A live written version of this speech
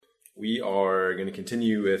We are going to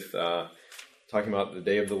continue with talking about the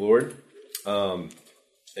Day of the Lord. And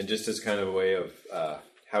just as kind of a way of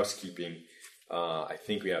housekeeping, I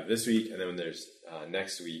think we have this week, and then when there's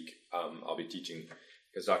next week, I'll be teaching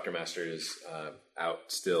because Dr. Master is out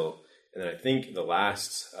still. And then I think the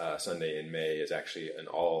last Sunday in May is actually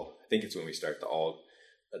I think it's when we start the all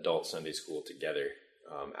adult Sunday school together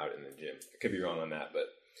out in the gym. I could be wrong on that, but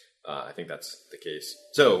I think that's the case.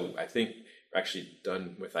 So I think we're actually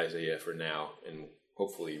done with Isaiah for now, and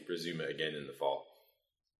hopefully resume it again in the fall.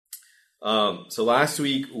 So last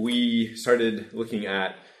week we started looking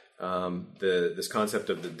at this concept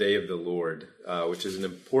of the Day of the Lord, which is an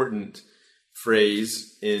important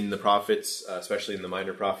phrase in the prophets, especially in the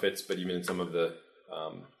minor prophets, but even in some of the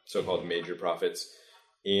so-called major prophets.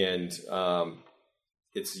 And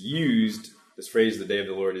it's used, this phrase, the Day of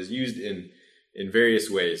the Lord, is used in various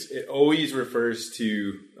ways. It always refers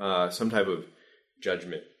to some type of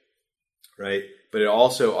judgment, right? But it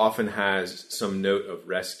also often has some note of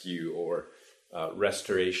rescue or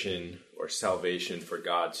restoration or salvation for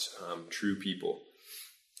God's true people.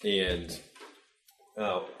 And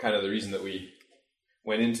kind of the reason that we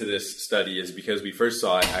went into this study is because we first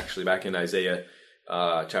saw it actually back in Isaiah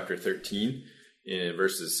chapter 13 in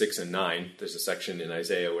verses 6 and 9. There's a section in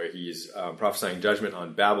Isaiah where he's prophesying judgment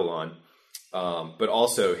on Babylon, but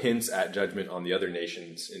also hints at judgment on the other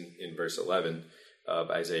nations in verse 11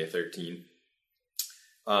 of Isaiah 13.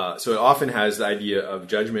 So it often has the idea of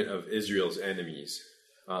judgment of Israel's enemies.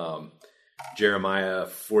 Jeremiah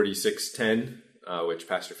 46:10, which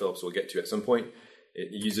Pastor Phillips will get to at some point, it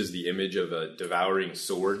uses the image of a devouring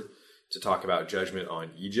sword to talk about judgment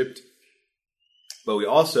on Egypt. But we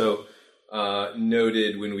also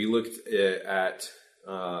noted when we looked at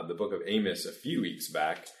the book of Amos a few weeks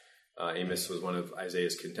back, Amos was one of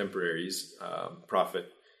Isaiah's contemporaries, prophet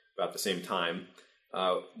about the same time.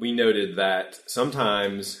 We noted that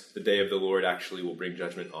sometimes the day of the Lord actually will bring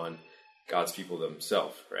judgment on God's people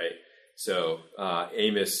themselves, right? So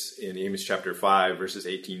Amos, in Amos chapter 5, verses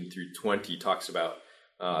 18 through 20, talks about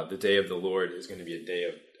the day of the Lord is going to be a day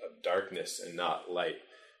of darkness and not light.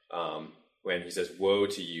 When he says, "Woe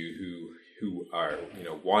to you who are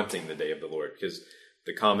wanting the day of the Lord," because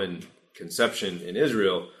the common conception in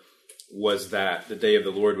Israel was that the day of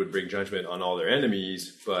the Lord would bring judgment on all their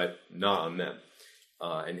enemies, but not on them.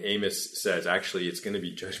 And Amos says, actually, it's going to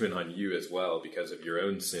be judgment on you as well because of your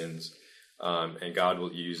own sins. And God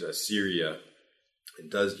will use Assyria, and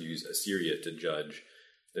does use Assyria to judge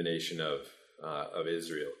the nation of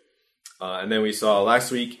Israel. And then we saw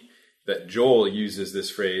last week that Joel uses this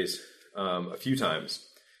phrase a few times.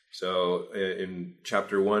 So in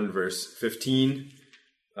chapter 1, verse 15,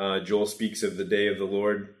 Joel speaks of the day of the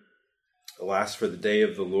Lord. Alas for the day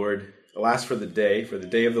of the Lord. Alas for the day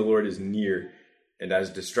of the Lord is near, and as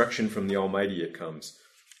destruction from the Almighty it comes.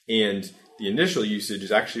 And the initial usage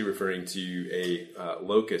is actually referring to a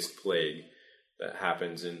locust plague that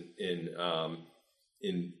happens in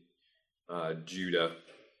Judah,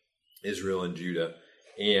 Israel and Judah.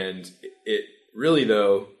 And it really,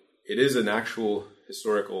 though, it is an actual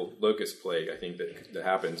historical locust plague, I think, that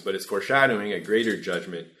happens. But it's foreshadowing a greater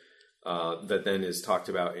judgment that then is talked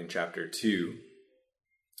about in chapter 2.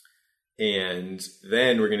 And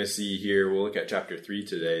then we're going to see here, we'll look at chapter 3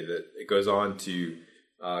 today, that it goes on to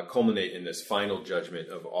culminate in this final judgment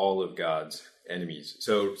of all of God's enemies.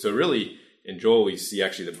 So really, in Joel, we see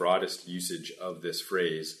actually the broadest usage of this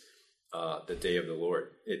phrase, the day of the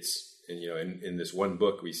Lord. It's, in this one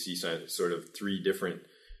book, we see sort of three different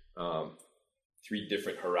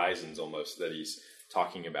horizons almost that he's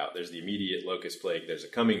talking about. There's the immediate locust plague, there's a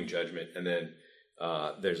coming judgment, and then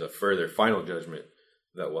there's a further final judgment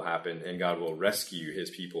that will happen, and God will rescue his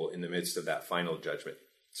people in the midst of that final judgment.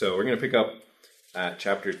 So we're going to pick up at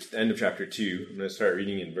end of chapter 2. I'm going to start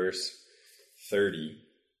reading in verse 30.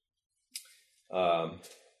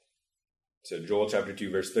 So Joel chapter 2,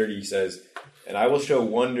 verse 30 says, "And I will show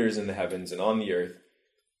wonders in the heavens and on the earth,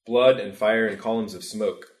 blood and fire and columns of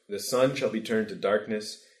smoke. The sun shall be turned to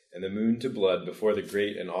darkness and the moon to blood before the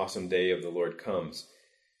great and awesome day of the Lord comes.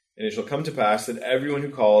 And it shall come to pass that everyone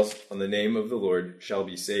who calls on the name of the Lord shall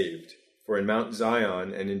be saved. For in Mount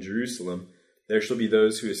Zion and in Jerusalem there shall be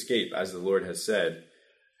those who escape, as the Lord has said.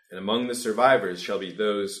 And among the survivors shall be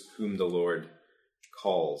those whom the Lord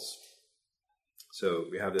calls." So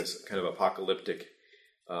we have this kind of apocalyptic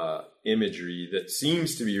imagery that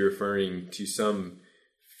seems to be referring to some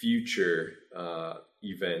future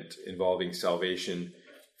event involving salvation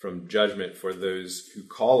from judgment for those who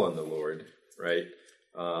call on the Lord, right?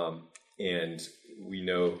 And we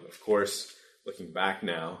know, of course, looking back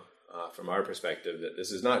now from our perspective, that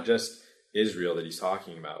this is not just Israel that he's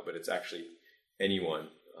talking about, but it's actually anyone,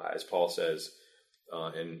 as Paul says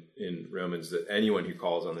in Romans, that anyone who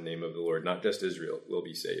calls on the name of the Lord, not just Israel, will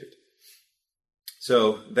be saved.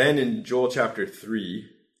 So then in Joel chapter 3,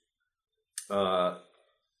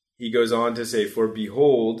 he goes on to say, "For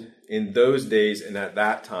behold, in those days and at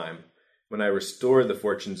that time, when I restore the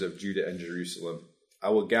fortunes of Judah and Jerusalem, I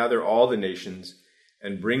will gather all the nations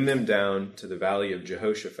and bring them down to the valley of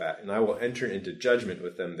Jehoshaphat, and I will enter into judgment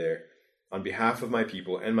with them there on behalf of my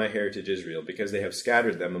people and my heritage Israel, because they have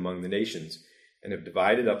scattered them among the nations, and have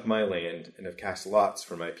divided up my land, and have cast lots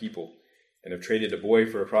for my people, and have traded a boy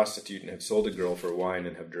for a prostitute, and have sold a girl for wine,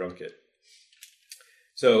 and have drunk it."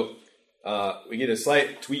 So we get a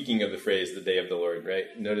slight tweaking of the phrase, the day of the Lord,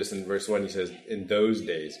 right? Notice in verse 1 he says, in those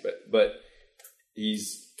days, but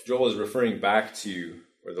Joel is referring back to,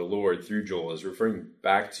 or the Lord through Joel is referring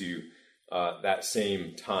back to that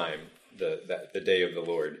same time, the day of the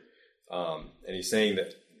Lord. And he's saying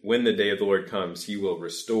that when the day of the Lord comes, he will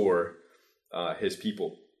restore his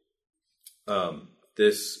people.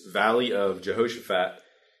 This valley of Jehoshaphat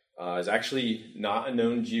is actually not a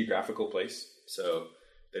known geographical place, so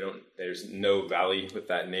there's no valley with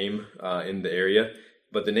that name in the area,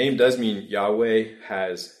 but the name does mean Yahweh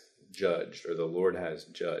has judged, or the Lord has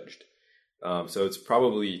judged. So it's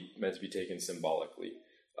probably meant to be taken symbolically.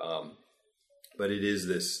 But it is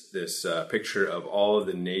this picture of all of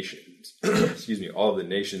the nations, all of the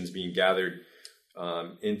nations being gathered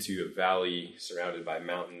into a valley surrounded by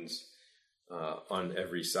mountains on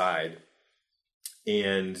every side.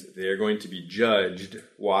 And they're going to be judged.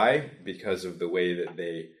 Why? Because of the way that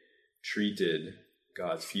they treated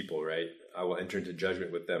God's people, right? I will enter into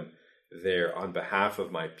judgment with them there on behalf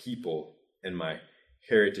of my people and my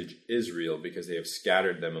heritage Israel, because they have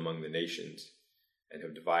scattered them among the nations and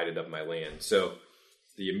have divided up my land. So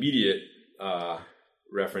the immediate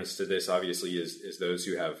reference to this, obviously, is those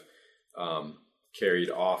who have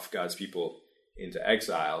carried off God's people into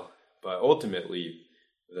exile. But ultimately,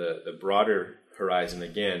 the broader horizon,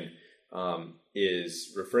 again,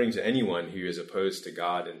 is referring to anyone who is opposed to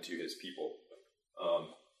God and to his people.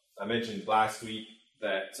 I mentioned last week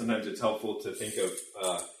that sometimes it's helpful to think of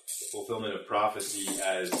the fulfillment of prophecy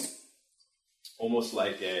as almost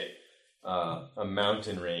like a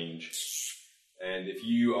mountain range. And if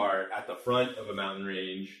you are at the front of a mountain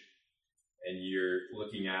range and you're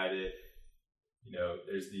looking at it,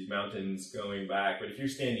 there's these mountains going back. But if you're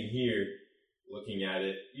standing here looking at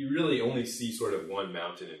it, you really only see sort of one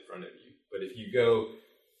mountain in front of you. But if you go,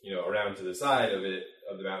 around to the side of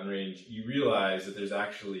the mountain range, you realize that there's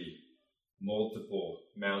actually multiple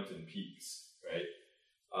mountain peaks, right?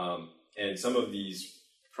 And some of these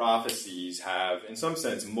prophecies have, in some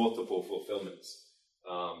sense, multiple fulfillments.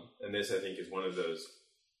 And this, I think, is one of those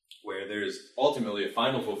where there's ultimately a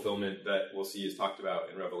final fulfillment that we'll see is talked about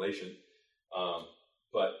in Revelation.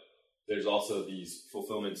 But there's also these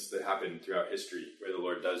fulfillments that happen throughout history where the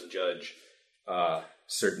Lord does judge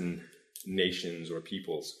certain nations or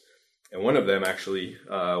peoples. And one of them, actually,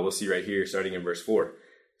 we'll see right here, starting in verse 4.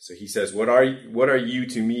 So he says, What are you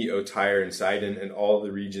to me, O Tyre and Sidon, and all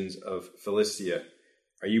the regions of Philistia?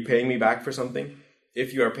 Are you paying me back for something?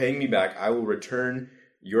 If you are paying me back, I will return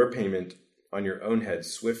your payment on your own head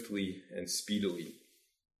swiftly and speedily.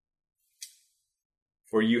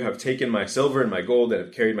 For you have taken my silver and my gold, and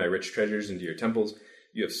have carried my rich treasures into your temples.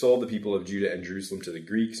 You have sold the people of Judah and Jerusalem to the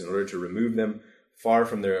Greeks in order to remove them far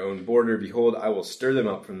from their own border. Behold, I will stir them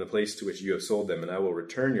up from the place to which you have sold them, and I will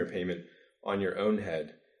return your payment on your own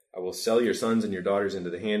head. I will sell your sons and your daughters into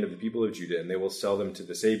the hand of the people of Judah, and they will sell them to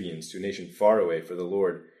the Sabeans, to a nation far away, for the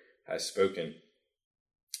Lord has spoken.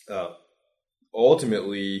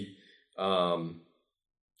 Ultimately,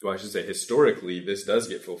 historically, this does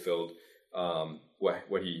get fulfilled,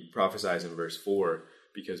 what he prophesies in verse 4,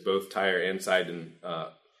 because both Tyre and Sidon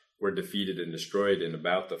were defeated and destroyed in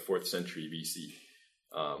about the 4th century BC.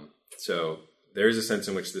 So there is a sense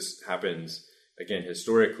in which this happens, again,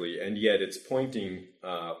 historically, and yet it's pointing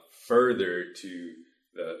further to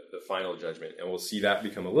the final judgment. And we'll see that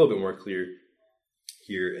become a little bit more clear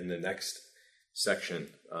here in the next section,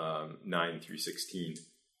 9 through 16.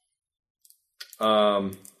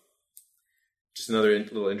 Just another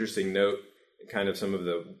little interesting note, kind of some of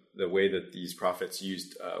the way that these prophets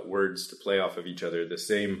used words to play off of each other. The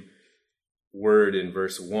same word in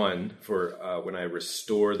verse 1 for when I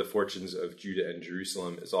restore the fortunes of Judah and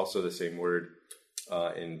Jerusalem is also the same word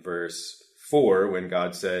in verse 4 when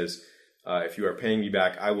God says, if you are paying me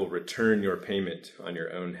back, I will return your payment on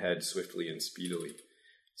your own head swiftly and speedily.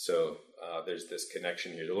 So there's this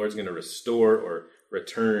connection here. The Lord's going to restore or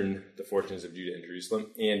return the fortunes of Judah and Jerusalem,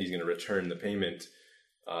 and he's going to return the payment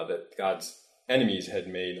that God's enemies had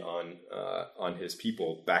made on his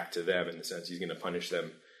people back to them, in the sense he's going to punish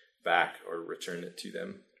them back or return it to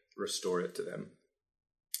them, restore it to them.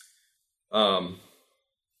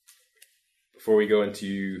 Before we go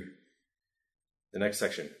into the next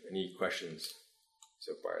section, any questions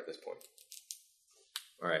so far at this point?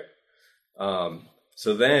 All right.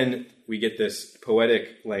 So then we get this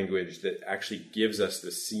poetic language that actually gives us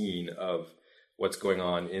the scene of what's going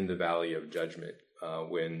on in the Valley of Judgment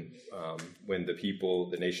when the people,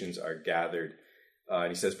 the nations, are gathered.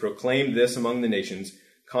 And he says, "Proclaim this among the nations,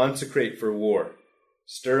 consecrate for war,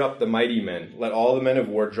 stir up the mighty men, let all the men of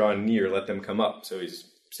war draw near, let them come up." So he's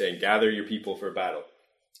saying, gather your people for battle,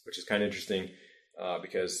 which is kind of interesting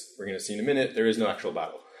because we're going to see in a minute, there is no actual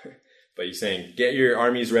battle. But he's saying, get your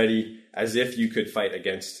armies ready as if you could fight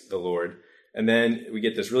against the Lord. And then we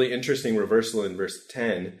get this really interesting reversal in verse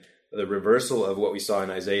 10, the reversal of what we saw in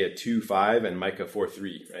Isaiah 2:5 and Micah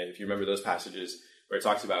 4:3, right? If you remember those passages where it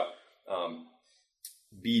talks about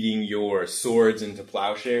beating your swords into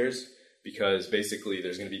plowshares, because basically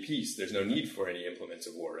there's going to be peace. There's no need for any implements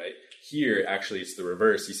of war, right? Here, actually, it's the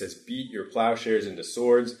reverse. He says, beat your plowshares into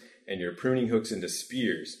swords and your pruning hooks into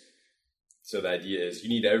spears. So the idea is you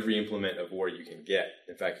need every implement of war you can get.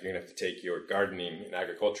 In fact, you're going to have to take your gardening and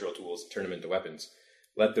agricultural tools and turn them into weapons.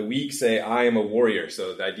 Let the weak say, I am a warrior.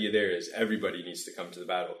 So the idea there is everybody needs to come to the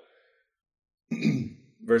battle.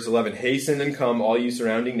 Verse 11, hasten and come, all you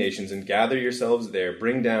surrounding nations, and gather yourselves there.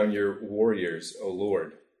 Bring down your warriors, O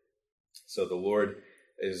Lord. So the Lord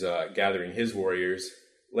is gathering his warriors.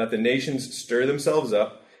 Let the nations stir themselves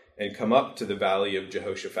up and come up to the valley of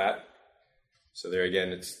Jehoshaphat. So there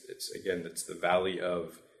again, it's the valley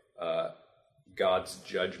of God's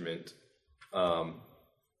judgment.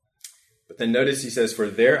 But then notice he says, for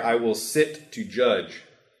there I will sit to judge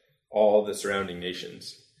all the surrounding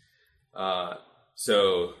nations.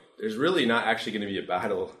 So there's really not actually going to be a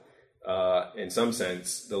battle in some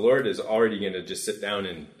sense. The Lord is already going to just sit down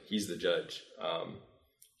and he's the judge.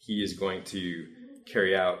 He is going to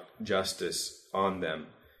carry out justice on them.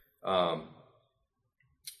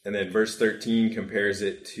 And then verse 13 compares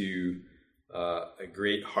it to a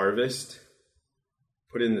great harvest.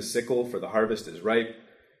 Put in the sickle, for the harvest is ripe.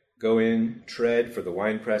 Go in, tread, for the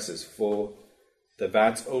winepress is full. The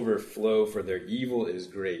vats overflow, for their evil is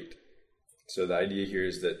great. So the idea here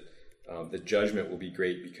is that the judgment will be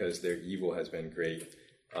great because their evil has been great.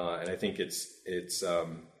 And I think it's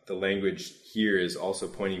the language here is also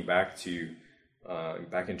pointing back to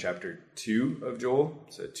back in chapter 2 of Joel,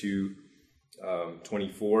 so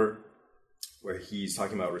 2:24, where he's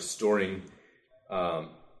talking about restoring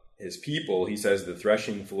his people. He says, the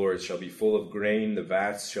threshing floors shall be full of grain, the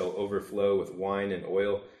vats shall overflow with wine and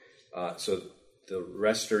oil. So the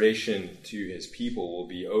restoration to his people will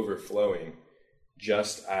be overflowing,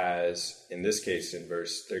 just as, in this case, in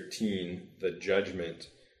verse 13, the judgment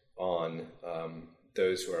on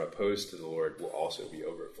those who are opposed to the Lord will also be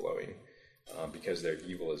overflowing because their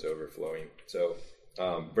evil is overflowing. So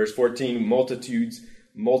verse 14, multitudes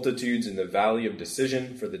in the valley of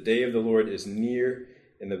decision, for the day of the Lord is near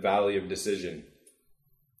in the valley of decision.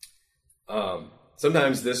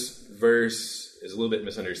 Sometimes this verse is a little bit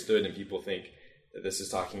misunderstood, and people think that this is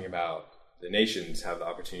talking about the nations have the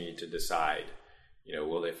opportunity to decide,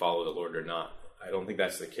 will they follow the Lord or not? I don't think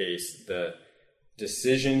that's the case. The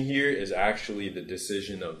decision here is actually the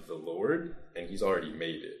decision of the Lord, and he's already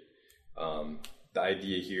made it. The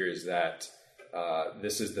idea here is that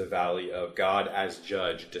this is the valley of God as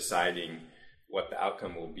judge deciding what the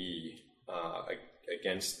outcome will be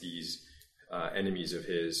against these enemies of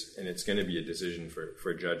his, and it's going to be a decision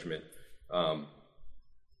for judgment.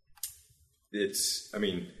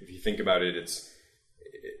 If you think about it,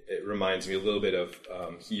 it reminds me a little bit of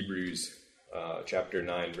Hebrews chapter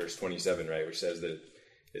 9, verse 27, right, which says that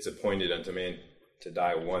it's appointed unto man to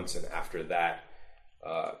die once, and after that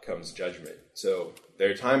comes judgment. So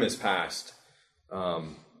their time has passed.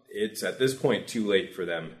 It's at this point too late for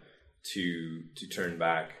them to turn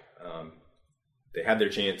back. They had their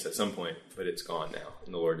chance at some point, but it's gone now,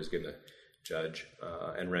 and the Lord is going to judge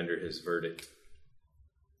and render his verdict.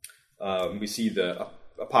 We see the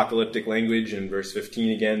apocalyptic language in verse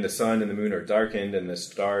 15 again. The sun and the moon are darkened, and the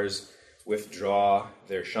stars withdraw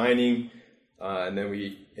their shining. And then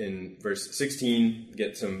we, in verse 16,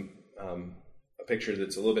 get a picture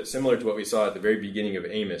that's a little bit similar to what we saw at the very beginning of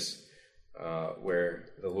Amos, where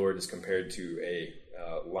the Lord is compared to a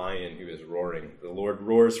lion who is roaring. The Lord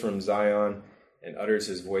roars from Zion and utters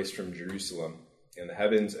his voice from Jerusalem, and the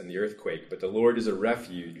heavens and the earth quake. But the Lord is a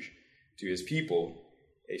refuge to his people,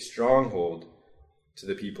 a stronghold to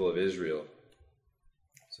the people of Israel.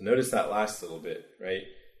 So notice that last little bit, right?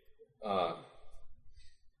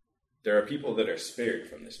 There are people that are spared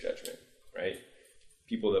from this judgment, right?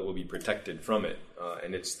 People that will be protected from it.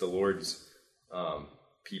 And it's the Lord's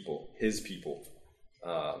people, his people,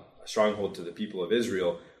 a stronghold to the people of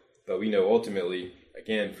Israel. But we know ultimately,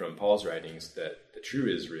 again, from Paul's writings, that the true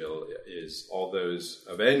Israel is all those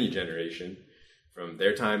of any generation, from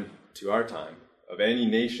their time to our time, of any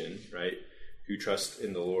nation, right, who trust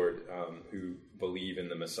in the Lord, who believe in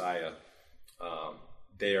the Messiah.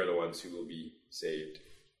 They are the ones who will be saved.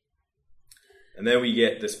 And then we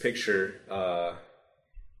get this picture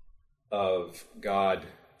of God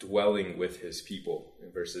dwelling with his people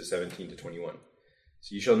in verses 17 to 21.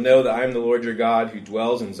 So you shall know that I am the Lord your God who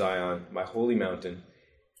dwells in Zion, my holy mountain,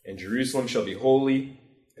 and Jerusalem shall be holy,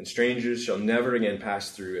 and strangers shall never again pass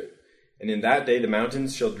through it. And in that day the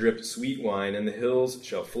mountains shall drip sweet wine, and the hills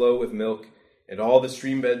shall flow with milk, and all the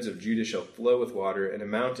stream beds of Judah shall flow with water, and a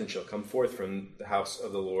mountain shall come forth from the house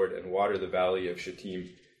of the Lord and water the valley of Shittim.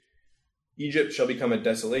 Egypt shall become a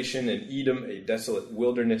desolation, and Edom a desolate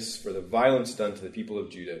wilderness for the violence done to the people of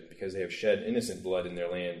Judah, because they have shed innocent blood in their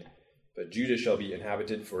land. But Judah shall be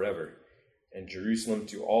inhabited forever, and Jerusalem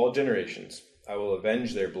to all generations. I will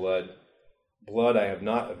avenge their blood. Blood I have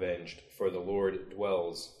not avenged, for the Lord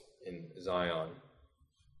dwells in Zion.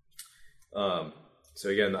 So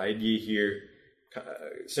again, the idea here,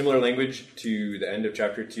 similar language to the end of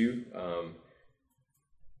chapter 2.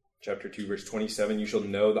 Chapter 2, verse 27, you shall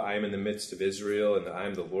know that I am in the midst of Israel, and that I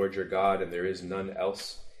am the Lord your God, and there is none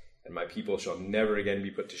else, and my people shall never again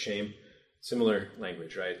be put to shame. Similar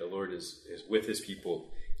language, right? The Lord is with his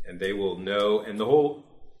people, and they will know, and the whole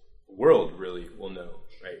world really will know,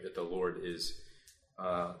 right, that the Lord is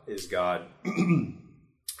God.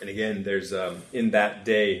 And again, there's in that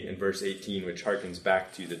day in verse 18, which harkens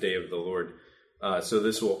back to the day of the Lord. So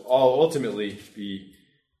this will all ultimately be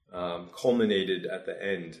culminated at the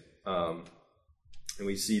end. And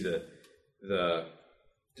we see the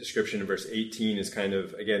description in verse 18 is kind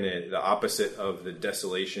of, again, the opposite of the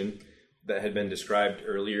desolation that had been described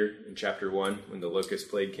earlier in chapter 1 when the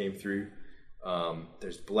locust plague came through.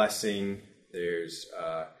 There's blessing, there's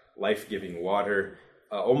life-giving water,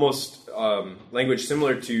 almost language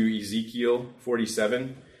similar to Ezekiel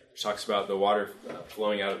 47, which talks about the water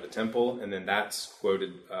flowing out of the temple, and then that's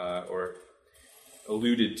quoted or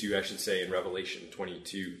alluded to, I should say, in Revelation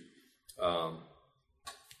 22.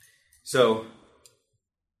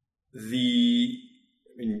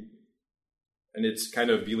 And it's kind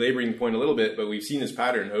of belaboring the point a little bit, but we've seen this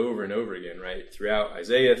pattern over and over again, right? Throughout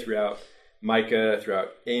Isaiah, throughout Micah, throughout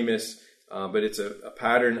Amos, but it's a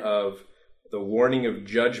pattern of the warning of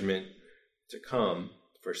judgment to come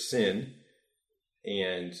for sin,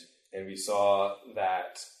 and we saw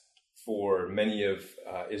that for many of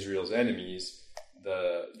Israel's enemies,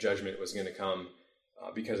 the judgment was going to come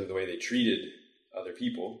because of the way they treated other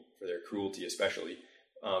people, for their cruelty especially.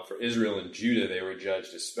 For Israel and Judah, they were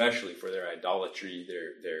judged especially for their idolatry,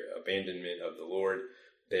 their abandonment of the Lord,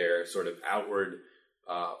 their sort of outward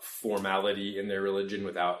formality in their religion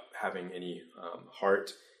without having any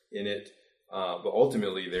heart in it. But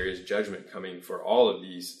ultimately, there is judgment coming for all of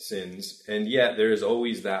these sins, and yet there is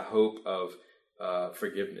always that hope of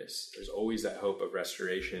forgiveness. There's always that hope of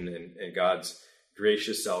restoration and God's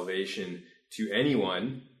gracious salvation to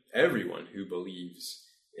everyone who believes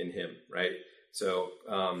in him, right? So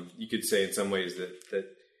you could say in some ways that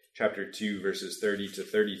chapter 2, verses 30 to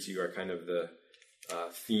 32 are kind of the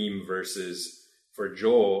theme verses for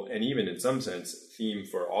Joel, and even in some sense, theme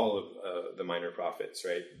for all of the minor prophets,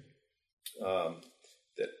 right?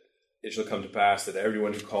 That it shall come to pass that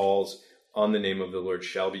everyone who calls on the name of the Lord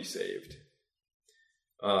shall be saved.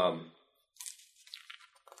 All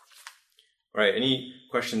right, any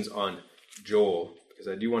questions on Joel? Because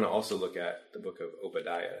I do want to also look at the book of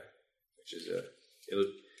Obadiah, which is it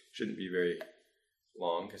shouldn't be very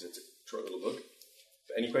long because it's a short little book.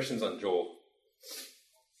 But any questions on Joel?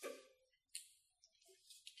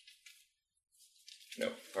 No.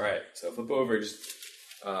 All right, so flip over just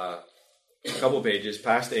a couple pages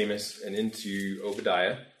past Amos and into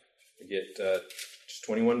Obadiah. We get just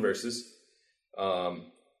 21 verses.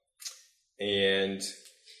 And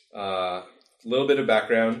a little bit of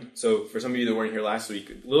background. So for some of you that weren't here last week,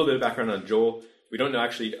 a little bit of background on Joel. We don't know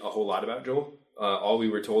actually a whole lot about Joel. All we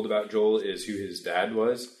were told about Joel is who his dad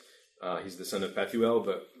was. He's the son of Pethuel,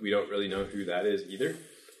 but we don't really know who that is either.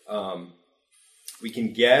 We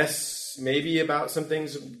can guess maybe about some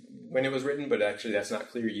things when it was written, but actually that's not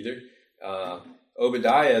clear either.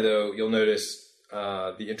 Obadiah, though, you'll notice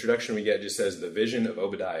the introduction we get just says the vision of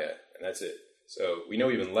Obadiah, and that's it. So we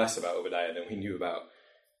know even less about Obadiah than we knew about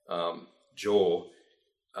Joel.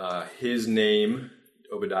 His name,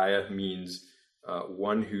 Obadiah, means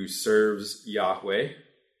one who serves Yahweh.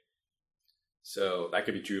 So that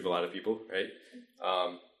could be true of a lot of people, right?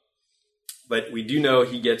 But we do know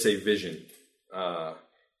he gets a vision.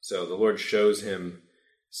 So the Lord shows him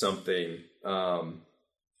something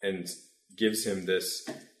and gives him this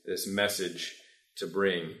message to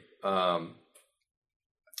bring. The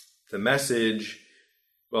message,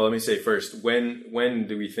 well, let me say first, when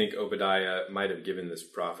do we think Obadiah might have given this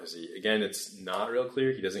prophecy? Again, it's not real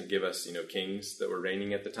clear. He doesn't give us, kings that were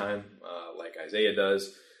reigning at the time, like Isaiah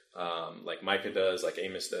does, like Micah does, like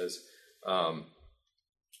Amos does.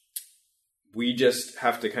 We just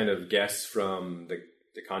have to kind of guess from the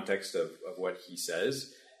context of what he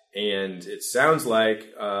says. And it sounds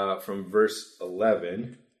like from verse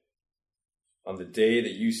 11, on the day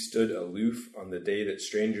that you stood aloof, on the day that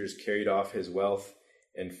strangers carried off his wealth,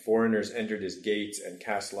 and foreigners entered his gates and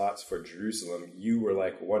cast lots for Jerusalem, you were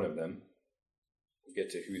like one of them. We'll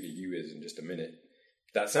get to who the you is in just a minute.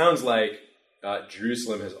 That sounds like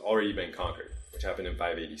Jerusalem has already been conquered, which happened in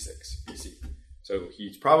 586 BC. So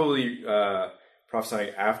he's probably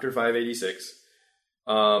prophesying after 586,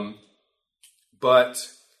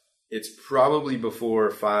 but it's probably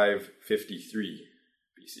before 553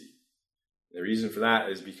 BC. The reason for that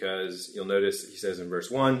is because you'll notice he says in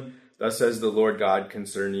verse 1, thus says the Lord God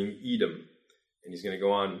concerning Edom. And he's going to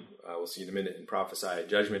go on, we'll see in a minute, and prophesy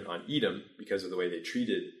judgment on Edom because of the way they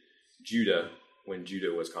treated Judah when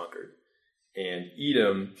Judah was conquered. And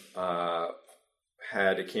Edom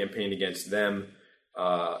had a campaign against them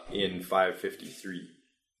in 553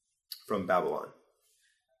 from Babylon.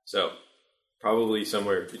 So probably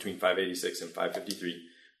somewhere between 586 and 553,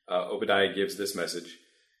 Obadiah gives this message.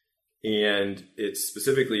 And it's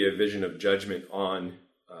specifically a vision of judgment on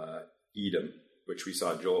Edom, which we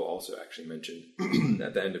saw Joel also actually mention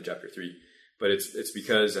at the end of chapter 3. But it's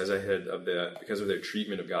because, as I said, because of their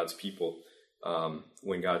treatment of God's people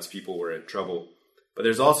when God's people were in trouble. But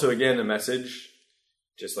there's also, again, a message,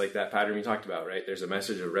 just like that pattern we talked about, right? There's a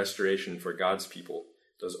message of restoration for God's people.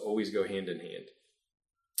 Those always go hand in hand.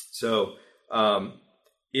 So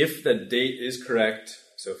if the date is correct,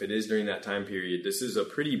 so if it is during that time period, this is a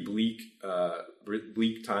pretty bleak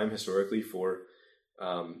time historically for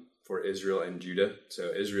Israel and Judah.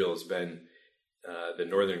 So Israel has been, the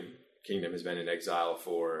northern kingdom has been in exile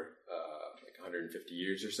for like 150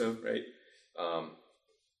 years or so, right?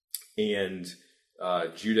 And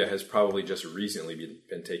Judah has probably just recently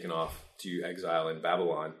been taken off to exile in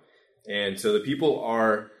Babylon. And so the people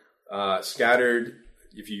are scattered.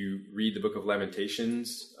 If you read the book of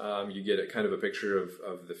Lamentations, you get a kind of a picture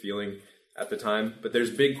of the feeling at the time. But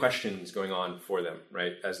there's big questions going on for them,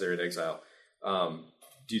 right, as they're in exile.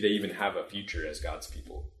 Do they even have a future as God's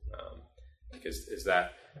people? Because is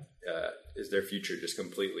their future just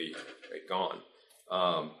completely gone?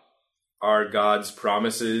 Are God's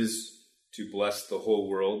promises to bless the whole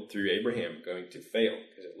world through Abraham going to fail?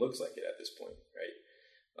 Because it looks like it at this point,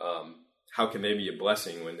 right? How can they be a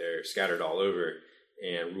blessing when they're scattered all over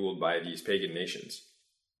and ruled by these pagan nations?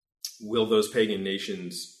 Will those pagan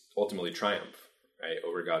nations ultimately triumph, right,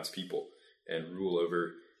 over God's people and rule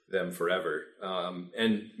over them forever?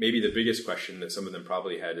 And maybe the biggest question that some of them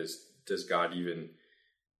probably had is, does God even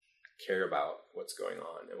care about what's going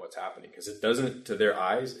on and what's happening? Because it doesn't, to their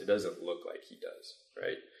eyes, it doesn't look like he does,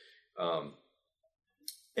 right?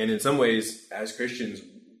 And in some ways, as Christians,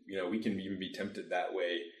 we can even be tempted that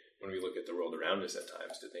way when we look at the world around us at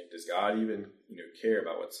times to think, does God even, care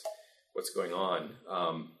about what's going on?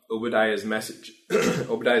 Obadiah's message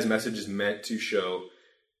is meant to show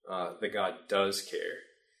that God does care,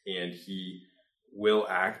 and he will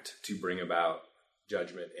act to bring about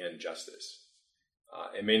judgment and justice.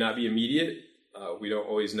 It may not be immediate. We don't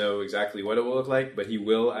always know exactly what it will look like, but he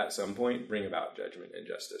will at some point bring about judgment and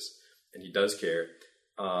justice, and he does care.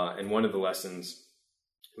 And one of the lessons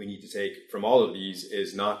we need to take from all of these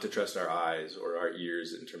is not to trust our eyes or our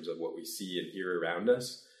ears in terms of what we see and hear around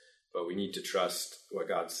us, but we need to trust what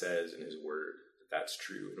God says in his word, that that's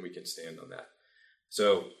true, and we can stand on that.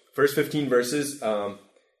 So first 15 verses, the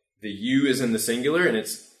you is in the singular, and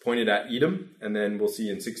it's pointed at Edom. And then we'll see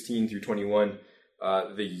in 16 through 21,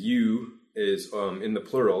 the you is in the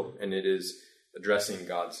plural, and it is addressing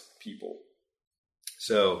God's people.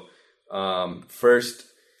 So the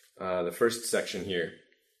first section here.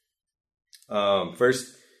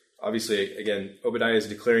 First, obviously, again, Obadiah is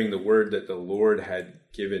declaring the word that the Lord had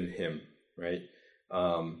given him, right?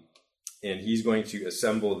 And he's going to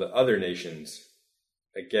assemble the other nations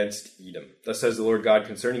against Edom. Thus says the Lord God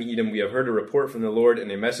concerning Edom, we have heard a report from the Lord,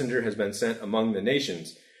 and a messenger has been sent among the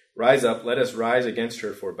nations. Rise up, let us rise against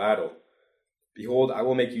her for battle. Behold, I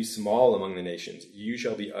will make you small among the nations. You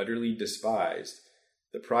shall be utterly despised.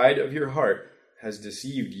 The pride of your heart has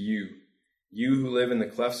deceived you, you who live in the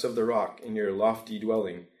clefts of the rock, in your lofty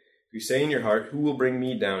dwelling, who say in your heart, who will bring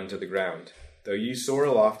me down to the ground? Though you soar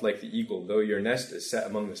aloft like the eagle, though your nest is set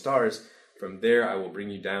among the stars, from there I will bring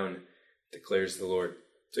you down, declares the Lord.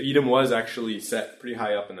 So Edom was actually set pretty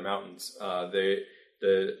high up in the mountains.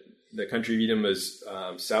 The country of Edom was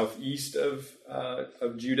southeast of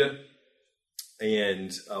Judah,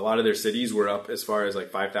 and a lot of their cities were up as far as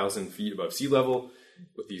like 5,000 feet above sea level,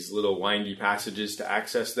 with these little windy passages to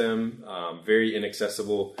access them, very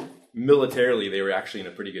inaccessible. Militarily, they were actually in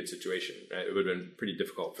a pretty good situation. Right? It would have been pretty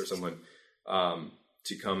difficult for someone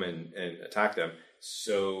to come and attack them.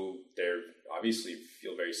 So they're obviously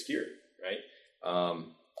feel very scared, right?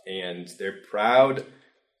 And they're proud.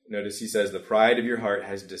 Notice he says, the pride of your heart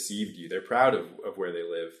has deceived you. They're proud of where they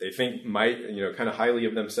live. They think kind of highly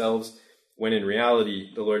of themselves, when in reality,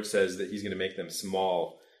 the Lord says that he's going to make them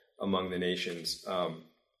small among the nations.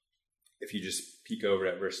 If you just peek over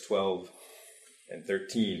at verse 12 and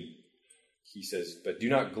 13, he says, but do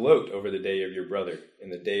not gloat over the day of your brother in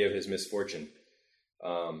the day of his misfortune.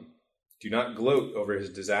 Do not gloat over his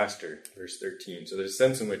disaster, verse 13. So there's a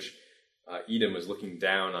sense in which Edom was looking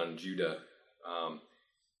down on Judah,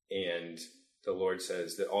 and the Lord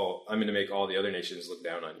says that I'm going to make all the other nations look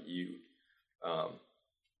down on you.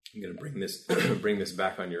 I'm going to bring this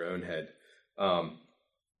back on your own head.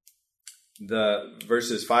 The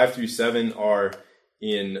verses 5 through 7 are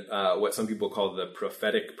in what some people call the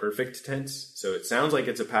prophetic perfect tense. So it sounds like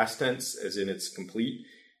it's a past tense, as in it's complete,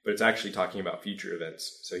 but it's actually talking about future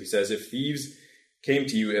events. So he says, if thieves came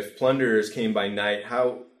to you, if plunderers came by night,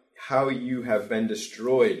 how you have been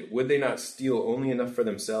destroyed, would they not steal only enough for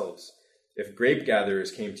themselves? If grape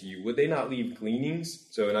gatherers came to you, would they not leave gleanings?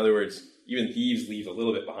 So in other words, even thieves leave a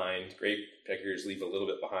little bit behind. Grape pickers leave a little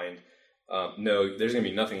bit behind. No, there's going to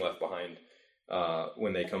be nothing left behind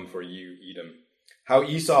when they come for you, Edom. How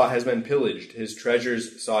Esau has been pillaged, his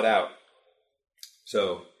treasures sought out.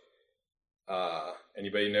 So,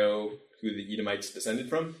 anybody know who the Edomites descended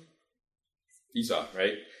from? Esau,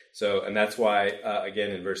 right? So, and that's why,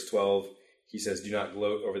 again, in verse 12, he says, do not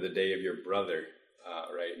gloat over the day of your brother,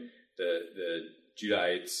 right? The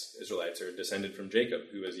Judahites, Israelites, are descended from Jacob,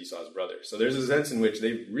 who was Esau's brother. So there's a sense in which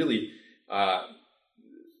they really,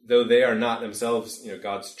 though they are not themselves,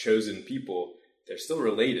 God's chosen people, they're still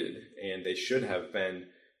related, and they should have been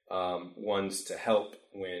ones to help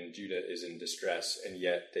when Judah is in distress, and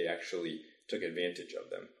yet they actually took advantage of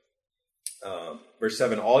them. Verse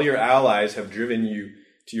 7, all your allies have driven you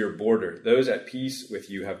to your border. Those at peace with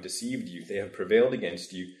you have deceived you. They have prevailed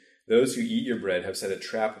against you. Those who eat your bread have set a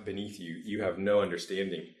trap beneath you. You have no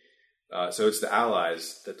understanding. So it's the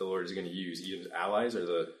allies that the Lord is going to use. Edom's allies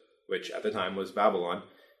which at the time was Babylon.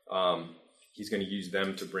 He's going to use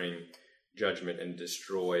them to bring judgment and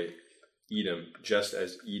destroy Edom, just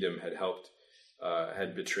as Edom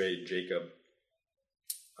had betrayed Jacob.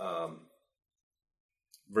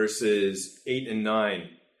 Verses 8 and 9.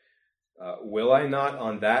 Will I not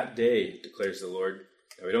on that day, declares the Lord.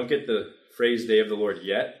 Now, we don't get the phrase day of the Lord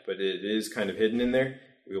yet, but it is kind of hidden in there.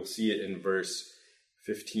 We will see it in verse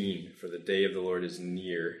 15, for the day of the Lord is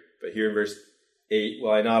near. But here in verse 8,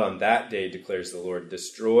 will I not on that day, declares the Lord,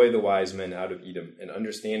 destroy the wise men out of Edom, and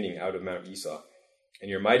understanding out of Mount Esau. And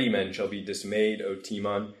your mighty men shall be dismayed, O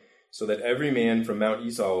Teman, so that every man from Mount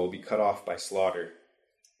Esau will be cut off by slaughter.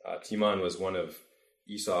 Teman was one of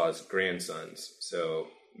Esau's grandsons, so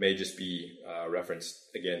may just be referenced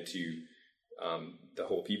again to the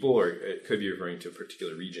whole people, or it could be referring to a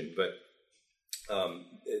particular region. But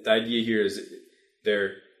the idea here is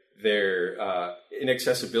their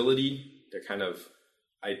inaccessibility, their kind of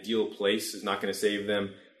ideal place is not going to save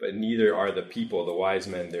them, but neither are the people, the wise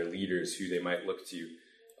men, their leaders, who they might look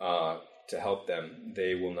to help them.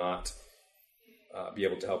 They will not be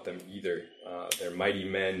able to help them either. Their mighty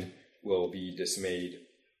men will be dismayed.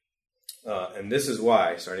 And this is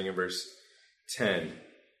why, starting in verse 10,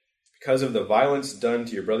 because of the violence done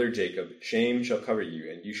to your brother Jacob, shame shall cover you,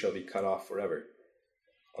 and you shall be cut off forever.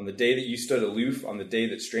 On the day that you stood aloof, on the day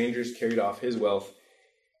that strangers carried off his wealth,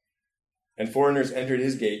 and foreigners entered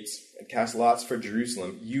his gates, and cast lots for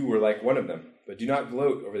Jerusalem, you were like one of them. But do not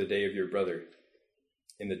gloat over the day of your brother,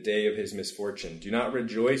 in the day of his misfortune. Do not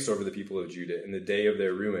rejoice over the people of Judah, in the day of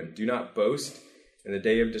their ruin. Do not boast in the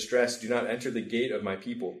day of distress. Do not enter the gate of my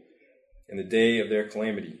people, in the day of their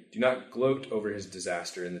calamity. Do not gloat over his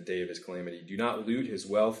disaster in the day of his calamity. Do not loot his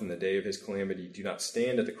wealth in the day of his calamity. Do not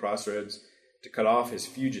stand at the crossroads to cut off his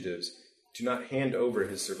fugitives. Do not hand over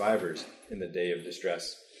his survivors in the day of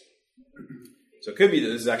distress. So it could be that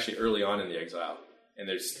this is actually early on in the exile, and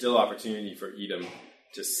there's still opportunity for Edom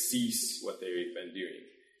to cease what they've been doing,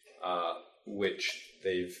 which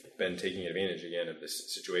they've been taking advantage again of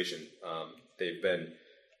this situation. They've been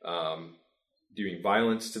doing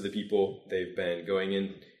violence to the people. They've been going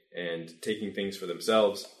in and taking things for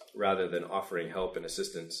themselves rather than offering help and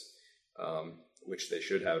assistance, which they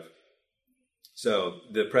should have. So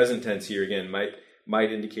the present tense here again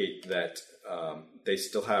might indicate that they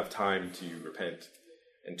still have time to repent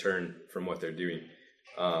and turn from what they're doing.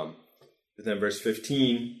 But then verse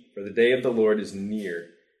 15, for the day of the Lord is near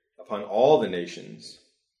upon all the nations.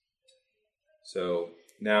 So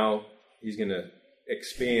now he's going to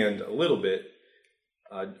expand a little bit,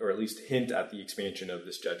 or at least hint at the expansion of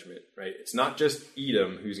this judgment, right? It's not just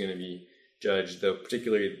Edom who's going to be judged, though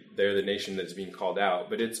particularly they're the nation that's being called out,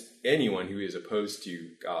 but it's anyone who is opposed to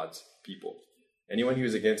God's people. Anyone who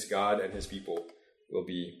is against God and his people will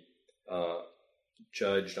be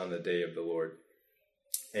judged on the day of the Lord.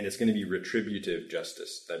 And it's going to be retributive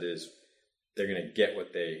justice. That is, they're going to get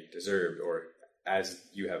what they deserved, or as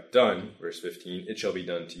you have done, verse 15, it shall be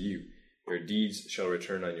done to you. Your deeds shall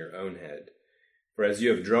return on your own head. For as you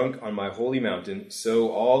have drunk on my holy mountain, so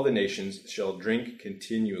all the nations shall drink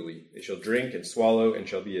continually. They shall drink and swallow and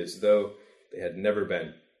shall be as though they had never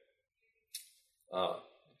been.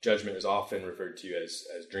 Judgment is often referred to as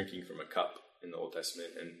drinking from a cup in the Old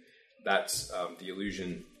Testament, and that's the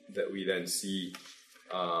allusion that we then see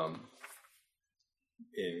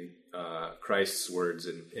in Christ's words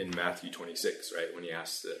in Matthew 26, right? When he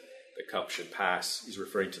asks that the cup should pass, he's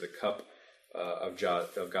referring to the cup of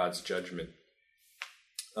God's judgment.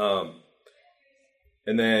 And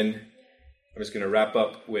then I'm just going to wrap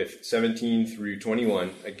up with 17 through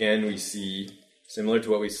 21. Again, we see, similar to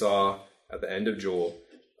what we saw at the end of Joel,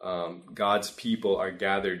 God's people are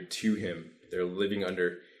gathered to him. They're living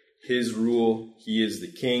under his rule. He is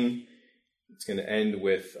the king. It's going to end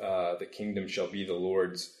with the kingdom shall be the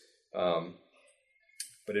Lord's.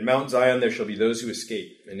 But in Mount Zion there shall be those who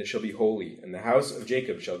escape, and it shall be holy. And the house of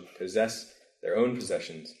Jacob shall possess their own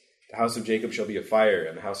possessions. The house of Jacob shall be a fire,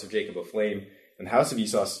 and the house of Jacob a flame, and the house of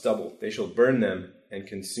Esau stubble. They shall burn them and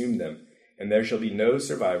consume them, and there shall be no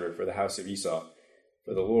survivor for the house of Esau,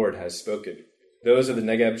 for the Lord has spoken. Those of the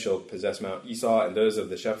Negeb shall possess Mount Esau, and those of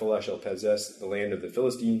the Shephelah shall possess the land of the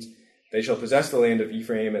Philistines. They shall possess the land of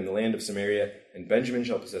Ephraim and the land of Samaria, and Benjamin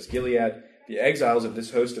shall possess Gilead. The exiles of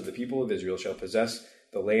this host of the people of Israel shall possess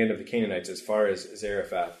the land of the Canaanites as far as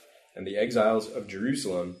Zarephath, and the exiles of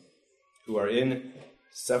Jerusalem, who are in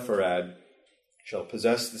Sepharad, shall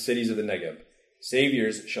possess the cities of the Negeb.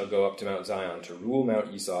 Saviors shall go up to Mount Zion to rule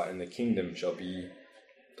Mount Esau, and the kingdom shall be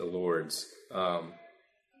the Lord's.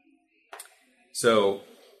 So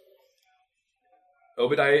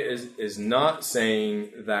Obadiah is not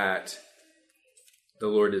saying that the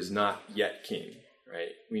Lord is not yet king,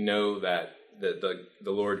 right? We know that the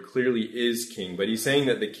Lord clearly is king, but he's saying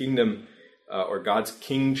that the kingdom or God's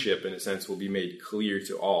kingship, in a sense, will be made clear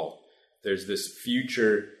to all. There's this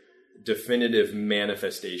future definitive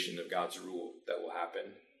manifestation of God's rule that will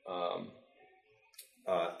happen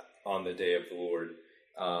on the day of the Lord,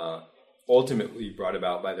 ultimately brought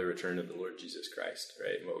about by the return of the Lord Jesus Christ,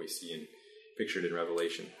 right? And what we see pictured in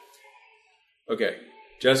Revelation. Okay,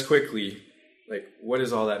 just quickly, what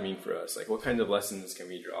does all that mean for us? What kind of lessons can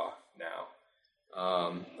we draw now?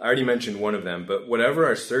 I already mentioned one of them, but whatever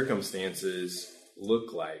our circumstances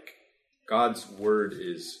look like, God's word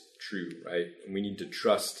is true, right? And we need to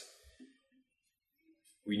trust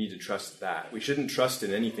that. We shouldn't trust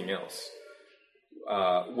in anything else.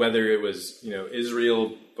 Whether it was,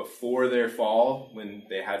 Israel before their fall, when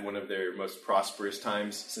they had one of their most prosperous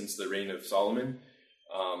times since the reign of Solomon,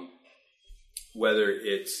 whether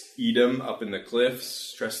it's Edom up in the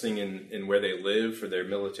cliffs, trusting in where they live for their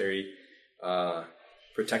military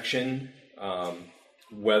protection,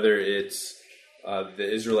 whether it's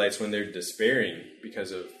the Israelites when they're despairing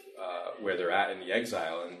because of where they're at in the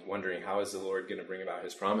exile and wondering how is the Lord going to bring about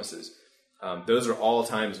his promises. Those are all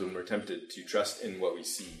times when we're tempted to trust in what we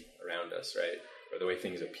see around us, right? Or the way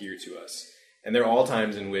things appear to us. And they're all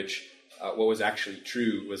times in which what was actually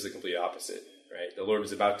true was the complete opposite, right? The Lord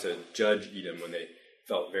was about to judge Edom when they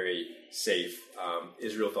felt very safe.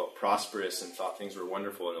 Israel felt prosperous and thought things were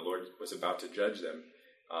wonderful, and the Lord was about to judge them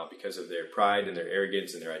because of their pride and their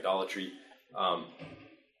arrogance and their idolatry.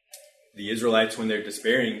 The Israelites, when they're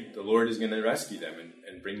despairing, the Lord is going to rescue them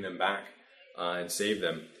and bring them back and save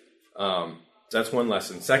them. That's one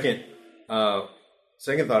lesson. Second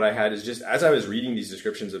thought I had is just as I was reading these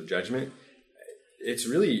descriptions of judgment, it's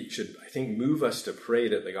really should, I think, move us to pray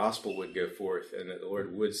that the gospel would go forth and that the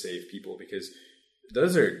Lord would save people, because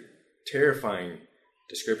those are terrifying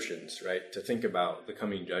descriptions, right? To think about the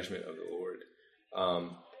coming judgment of the Lord.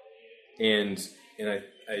 And I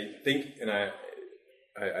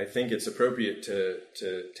think it's appropriate to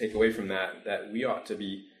take away from that we ought to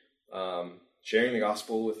be sharing the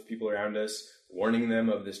gospel with people around us, warning them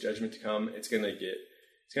of this judgment to come. It's going to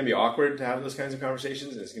be awkward to have those kinds of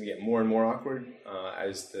conversations, and it's going to get more and more awkward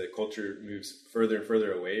as the culture moves further and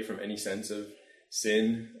further away from any sense of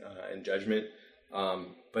sin and judgment.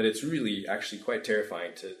 But it's really actually quite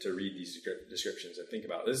terrifying to read these descriptions and think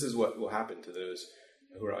about this is what will happen to those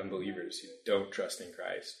who are unbelievers, who don't trust in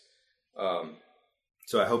Christ.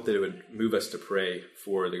 So I hope that it would move us to pray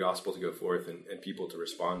for the gospel to go forth and people to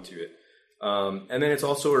respond to it. And then it's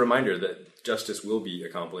also a reminder that justice will be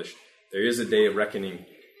accomplished. There is a day of reckoning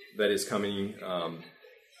that is coming.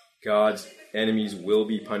 God's enemies will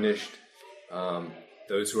be punished.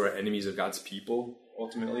 Those who are enemies of God's people,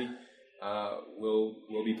 ultimately, will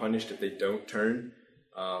be punished if they don't turn.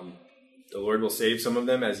 The Lord will save some of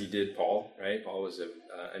them, as he did Paul, right? Paul was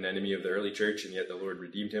an enemy of the early church, and yet the Lord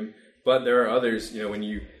redeemed him. But there are others, when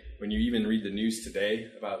you even read the news today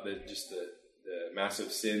about the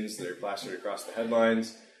massive sins that are plastered across the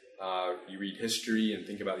headlines, you read history and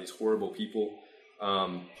think about these horrible people,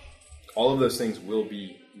 all of those things will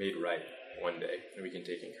be made right one day, and we can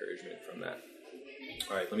take encouragement from that.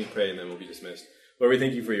 All right, let me pray, and then we'll be dismissed. Lord, we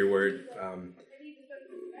thank you for your word.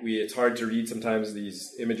 It's hard to read sometimes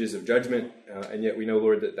these images of judgment, and yet we know,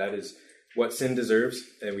 Lord, that is what sin deserves,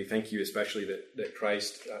 and we thank you especially that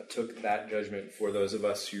Christ took that judgment for those of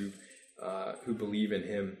us who believe in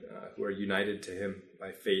him, who are united to him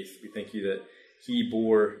by faith. We thank you that he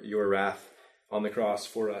bore your wrath on the cross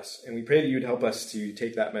for us, and we pray that you would help us to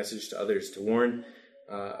take that message to others, to warn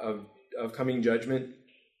of coming judgment.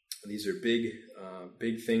 These are big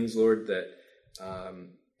things, Lord, that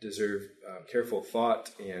deserve careful thought,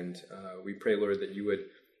 and we pray, Lord, that you would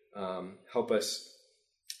help us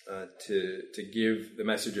to give the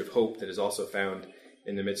message of hope that is also found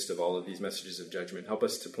in the midst of all of these messages of judgment. Help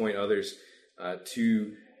us to point others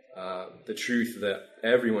to the truth that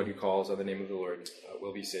everyone who calls on the name of the Lord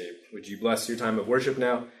will be saved. Would you bless your time of worship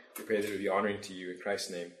now? We pray that it would be honoring to you. In Christ's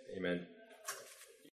name, amen.